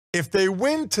If they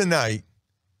win tonight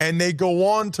and they go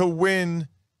on to win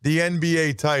the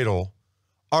NBA title,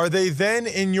 are they then,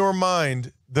 in your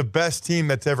mind, the best team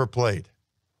that's ever played?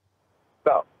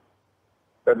 No.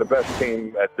 They're the best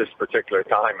team at this particular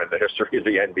time in the history of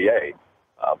the NBA.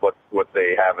 But what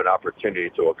they have an opportunity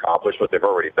to accomplish, what they've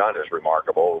already done, is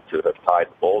remarkable, to have tied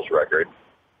the Bulls record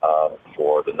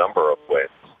for the number of wins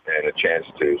and a chance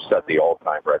to set the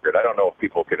all-time record. I don't know if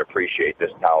people can appreciate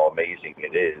just how amazing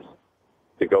it is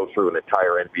to go through an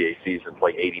entire NBA season,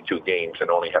 play 82 games, and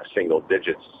only have single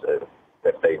digits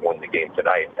if they won the game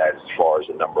tonight as far as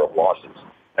the number of losses.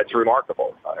 That's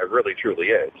remarkable. It really, truly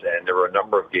is. And there were a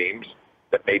number of games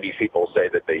that maybe people say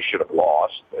that they should have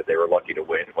lost. They were lucky to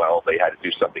win. Well, they had to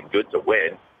do something good to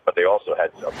win, but they also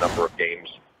had a number of games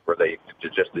where they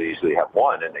could just as easily have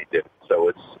won, and they didn't.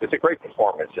 So it's a great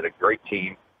performance and a great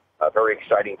team, a very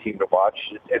exciting team to watch.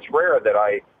 It's rare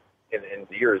that in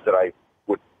the years that I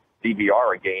would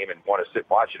DVR a game and want to sit and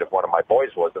watch it if one of my boys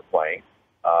wasn't playing.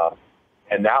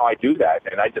 And now I do that,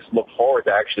 and I just look forward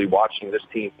to actually watching this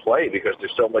team play because they're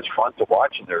so much fun to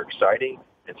watch and they're exciting.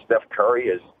 And Steph Curry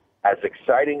is as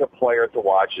exciting a player to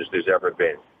watch as there's ever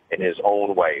been in his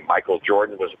own way. Michael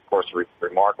Jordan was, of course,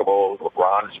 remarkable.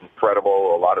 LeBron is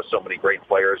incredible. So many great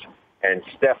players. And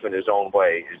Steph, in his own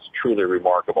way, is truly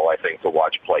remarkable, I think, to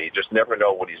watch play. You just never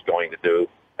know what he's going to do.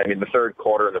 I mean, the third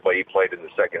quarter and the way he played in the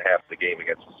second half of the game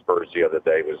against the Spurs the other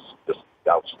day was just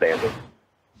outstanding.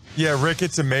 Yeah, Rick,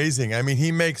 it's amazing. I mean,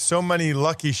 he makes so many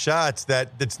lucky shots that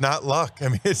it's not luck. I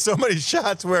mean, it's so many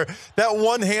shots where that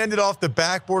one handed off the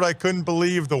backboard, I couldn't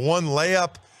believe. The one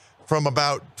layup from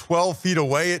about 12 feet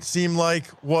away, it seemed like,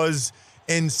 was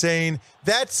insane.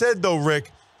 That said, though,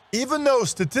 Rick, even though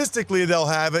statistically they'll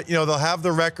have it, they'll have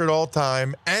the record all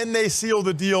time, and they seal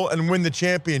the deal and win the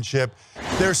championship,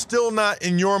 they're still not,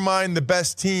 in your mind, the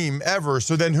best team ever.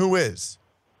 So then who is?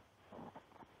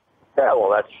 Yeah,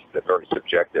 well, that's very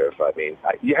subjective. I mean,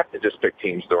 you have to just pick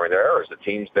teams during their eras. The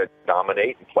teams that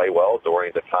dominate and play well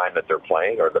during the time that they're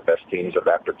playing are the best teams of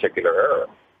that particular era.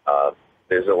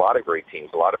 There's a lot of great teams.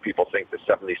 A lot of people think the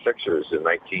 76ers in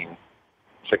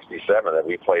 1967 that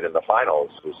we played in the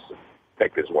finals was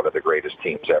picked as one of the greatest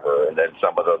teams ever. And then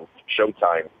some of the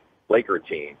Showtime Laker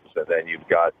teams. And then you've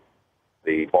got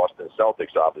the Boston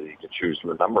Celtics, obviously. You can choose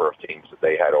from a number of teams that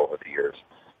they had over the years.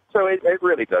 So it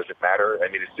really doesn't matter.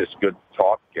 I mean, it's just good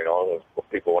talk, if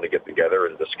people want to get together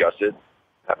and discuss it,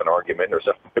 have an argument or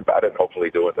something about it, and hopefully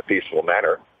do it in a peaceful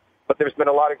manner. But there's been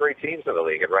a lot of great teams in the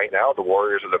league, and right now the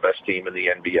Warriors are the best team in the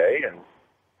NBA, and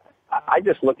I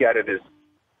just look at it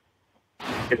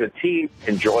as a team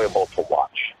enjoyable to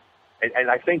watch.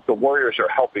 And I think the Warriors are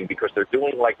helping because they're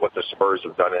doing like what the Spurs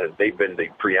have done, and they've been the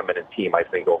preeminent team, I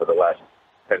think, over the last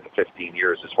 10 to 15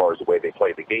 years as far as the way they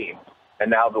play the game. And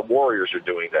now the Warriors are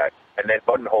doing that. And then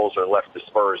Budenholzer left the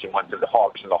Spurs and went to the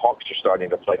Hawks, and the Hawks are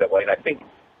starting to play that way. And I think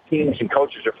teams and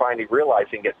coaches are finally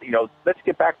realizing that, let's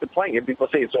get back to playing. And people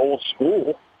say it's old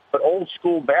school, but old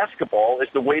school basketball is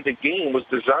the way the game was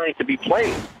designed to be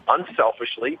played,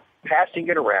 unselfishly, passing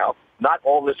it around, not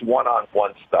all this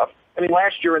one-on-one stuff. I mean,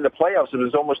 last year in the playoffs, it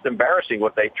was almost embarrassing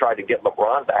what they tried to get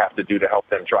LeBron to have to do to help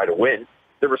them try to win.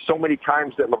 There were so many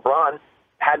times that LeBron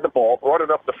had the ball, brought it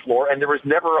up the floor, and there was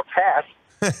never a pass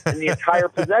in the entire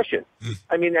possession.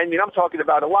 I mean, I'm talking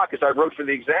about a lot because I wrote for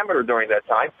the Examiner during that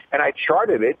time, and I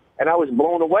charted it, and I was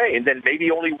blown away. And then maybe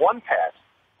only one pass,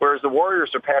 whereas the Warriors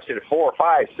are passing it 4,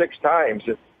 5, 6 times.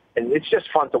 And it's just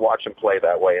fun to watch them play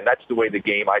that way. And that's the way the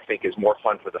game, I think, is more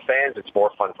fun for the fans. It's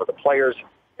more fun for the players.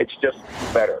 It's just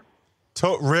better.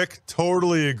 Rick,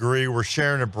 totally agree. We're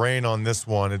sharing a brain on this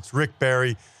one. It's Rick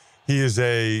Barry. He is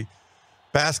a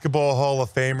Basketball Hall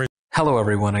of Famer. Hello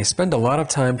everyone, I spend a lot of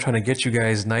time trying to get you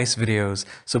guys nice videos,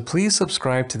 so please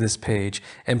subscribe to this page,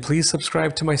 and please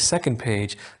subscribe to my second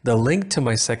page. The link to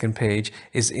my second page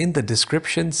is in the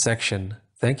description section.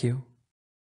 Thank you.